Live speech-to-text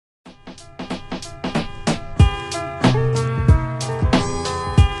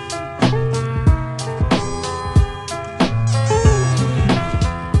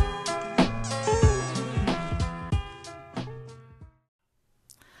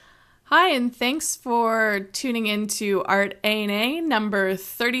Hi, and thanks for tuning in to ArtAandA number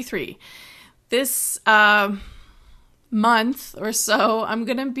 33. This month or so, I'm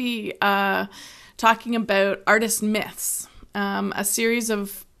going to be talking about artist myths. A series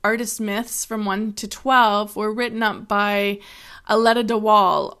of artist myths from 1 to 12 were written up by Aletta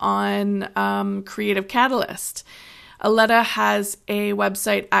DeWall on Creative Catalyst. Aletta has a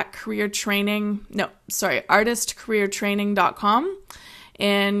website at artistcareertraining.com.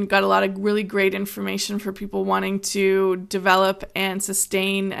 and got a lot of really great information for people wanting to develop and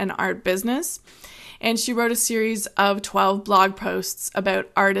sustain an art business. And she wrote a series of 12 blog posts about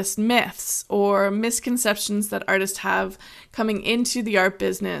artist myths or misconceptions that artists have coming into the art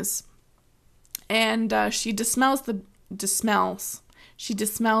business. And she dispels the myths. She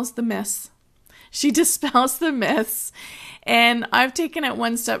dispels the myths. And I've taken it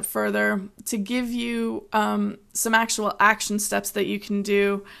one step further to give you some actual action steps that you can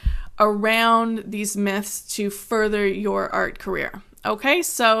do around these myths to further your art career. Okay,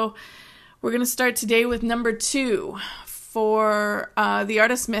 so we're going to start today with number 2 for the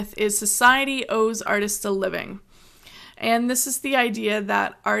artist myth is society owes artists a living. And this is the idea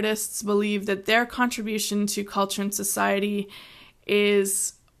that artists believe that their contribution to culture and society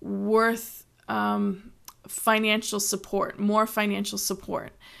is worth financial support, more financial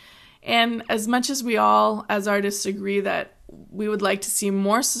support. And as much as we all, as artists, agree that we would like to see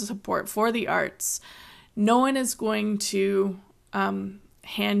more support for the arts, no one is going to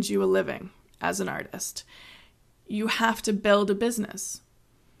hand you a living as an artist. You have to build a business,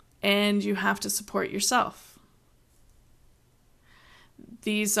 and you have to support yourself.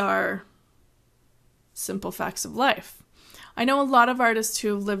 These are simple facts of life. I know a lot of artists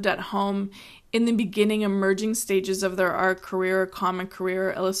who have lived at home in the beginning, emerging stages of their art career, comic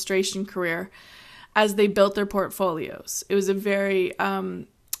career, illustration career, as they built their portfolios. It was a very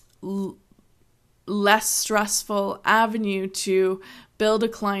less stressful avenue to build a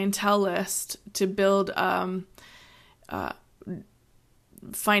clientele list, to build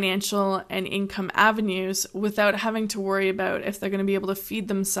financial and income avenues without having to worry about if they're going to be able to feed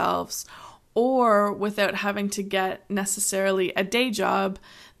themselves, or without having to get necessarily a day job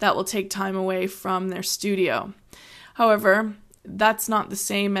that will take time away from their studio. However, that's not the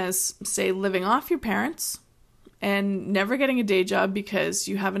same as, say, living off your parents and never getting a day job because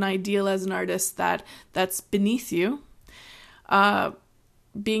you have an ideal as an artist that's beneath you.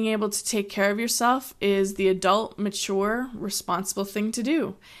 Being able to take care of yourself is the adult, mature, responsible thing to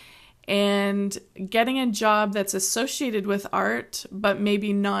do. And getting a job that's associated with art, but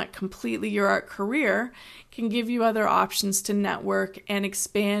maybe not completely your art career, can give you other options to network and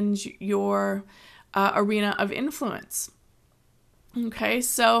expand your arena of influence. Okay,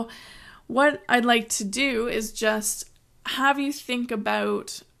 so what I'd like to do is just have you think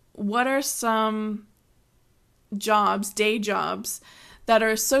about what are some jobs, day jobs, that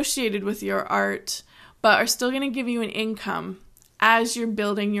are associated with your art, but are still going to give you an income as you're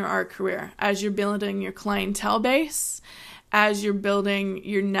building your art career, as you're building your clientele base, as you're building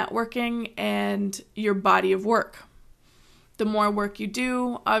your networking and your body of work. The more work you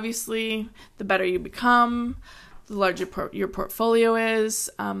do, obviously, the better you become, the larger your portfolio is,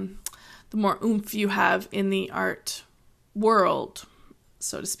 the more oomph you have in the art world,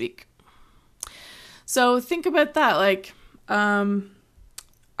 so to speak. So think about that, like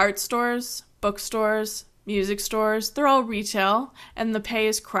art stores, bookstores, music stores, they're all retail, and the pay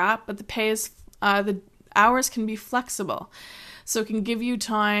is crap, but the hours can be flexible. So it can give you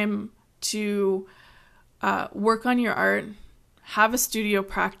time to work on your art, have a studio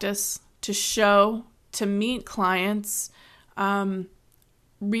practice, to show, to meet clients.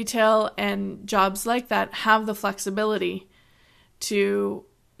 Retail and jobs like that have the flexibility to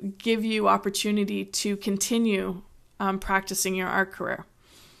give you opportunity to continue practicing your art career.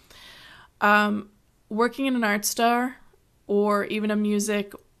 Working in an art store or even a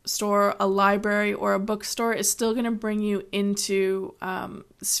music store, a library, or a bookstore is still going to bring you into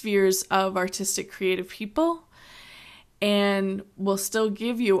spheres of artistic, creative people, and will still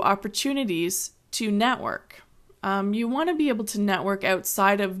give you opportunities to network. You want to be able to network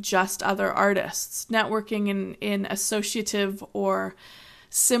outside of just other artists. Networking in associative or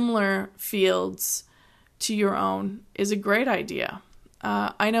similar fields to your own is a great idea.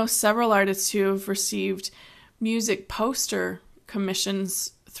 I know several artists who have received music poster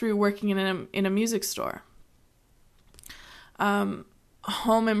commissions through working in a music store.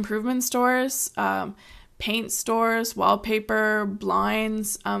 Home improvement stores, paint stores, wallpaper,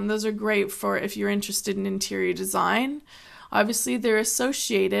 blinds, those are great for if you're interested in interior design. Obviously, they're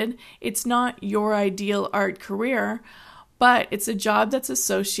associated. It's not your ideal art career, but it's a job that's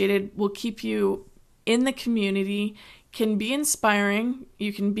associated, will keep you in the community, can be inspiring.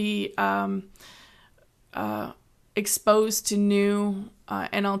 You can be exposed to new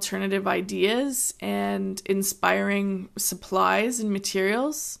and alternative ideas and inspiring supplies and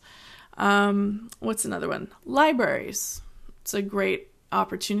materials. What's another one? Libraries. It's a great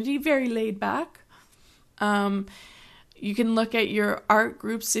opportunity, very laid back. You can look at your art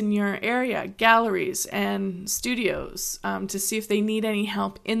groups in your area, galleries and studios, to see if they need any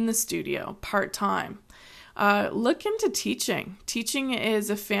help in the studio part-time. Look into teaching. Teaching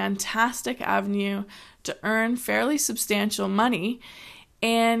is a fantastic avenue to earn fairly substantial money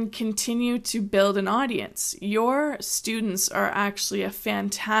and continue to build an audience. Your students are actually a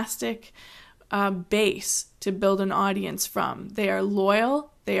fantastic base to build an audience from. They are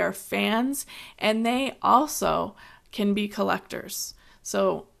loyal, they are fans, and they also can be collectors.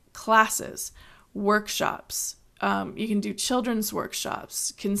 So classes, workshops, you can do children's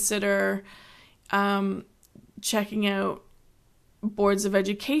workshops. Consider checking out boards of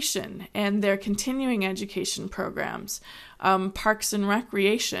education and their continuing education programs, parks and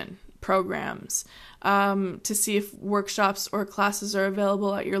recreation programs, to see if workshops or classes are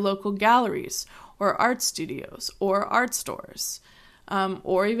available at your local galleries or art studios or art stores,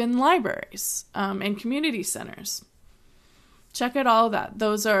 or even libraries and community centers. Check out all of that.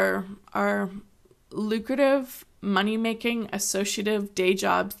 Those are lucrative, money-making, associative day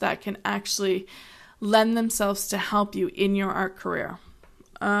jobs that can actually lend themselves to help you in your art career.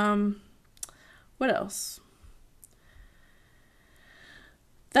 What else?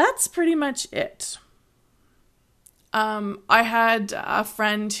 That's pretty much it. I had a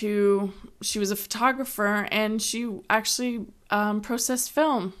friend she was a photographer, and she actually processed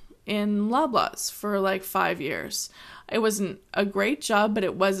film in Loblaws for like 5 years. It wasn't a great job, but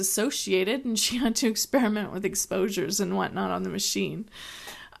it was associated, and she had to experiment with exposures and whatnot on the machine.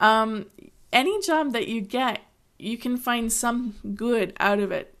 Any job that you get, you can find some good out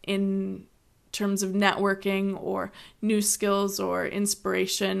of it in terms of networking or new skills or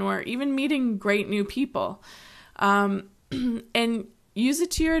inspiration or even meeting great new people. And use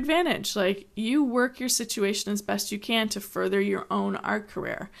it to your advantage. Like, you work your situation as best you can to further your own art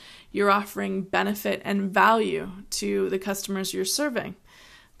career. You're offering benefit and value to the customers you're serving.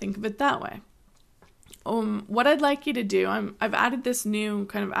 Think of it that way. What I'd like you to do, I've added this new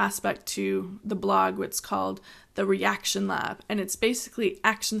kind of aspect to the blog, what's called the Reaction Lab, and it's basically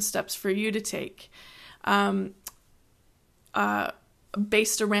action steps for you to take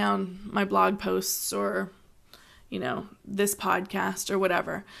based around my blog posts or, this podcast or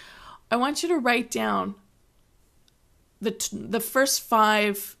whatever. I want you to write down the first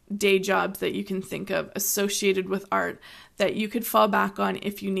 5 day jobs that you can think of associated with art that you could fall back on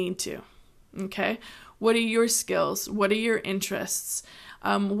if you need to. Okay? What are your skills? What are your interests?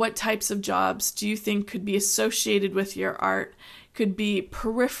 What types of jobs do you think could be associated with your art, could be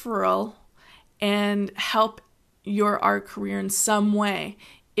peripheral, and help your art career in some way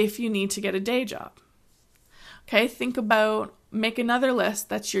if you need to get a day job? Okay, make another list.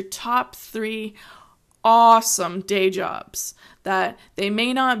 That's your top 3 awesome day jobs that they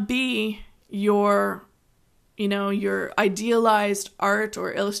may not be your idealized art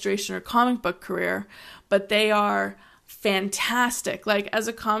or illustration or comic book career, but they are fantastic. Like, as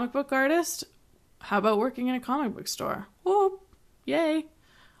a comic book artist, how about working in a comic book store? Oh, yay.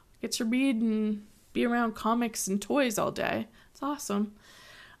 Get to read and be around comics and toys all day. It's awesome.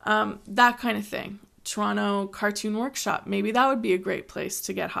 That kind of thing. Toronto Cartoon Workshop. Maybe that would be a great place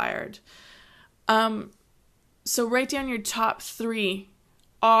to get hired. So write down your top 3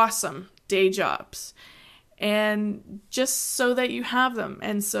 awesome day jobs. And just so that you have them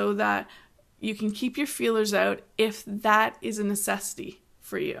and so that you can keep your feelers out if that is a necessity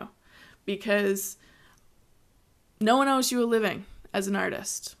for you. Because no one owes you a living as an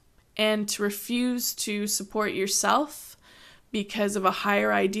artist. And to refuse to support yourself because of a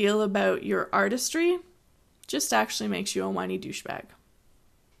higher ideal about your artistry just actually makes you a whiny douchebag.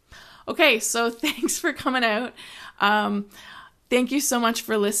 Okay, so thanks for coming out. Thank you so much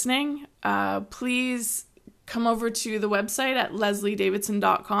for listening. Please come over to the website at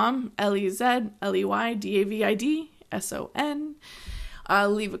lesliedavidson.com, LesleyDavidson.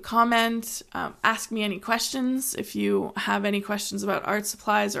 Leave a comment. Ask me any questions. If you have any questions about art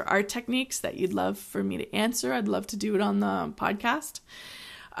supplies or art techniques that you'd love for me to answer, I'd love to do it on the podcast.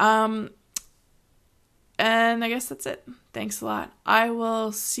 And I guess that's it. Thanks a lot. I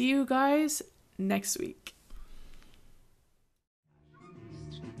will see you guys next week.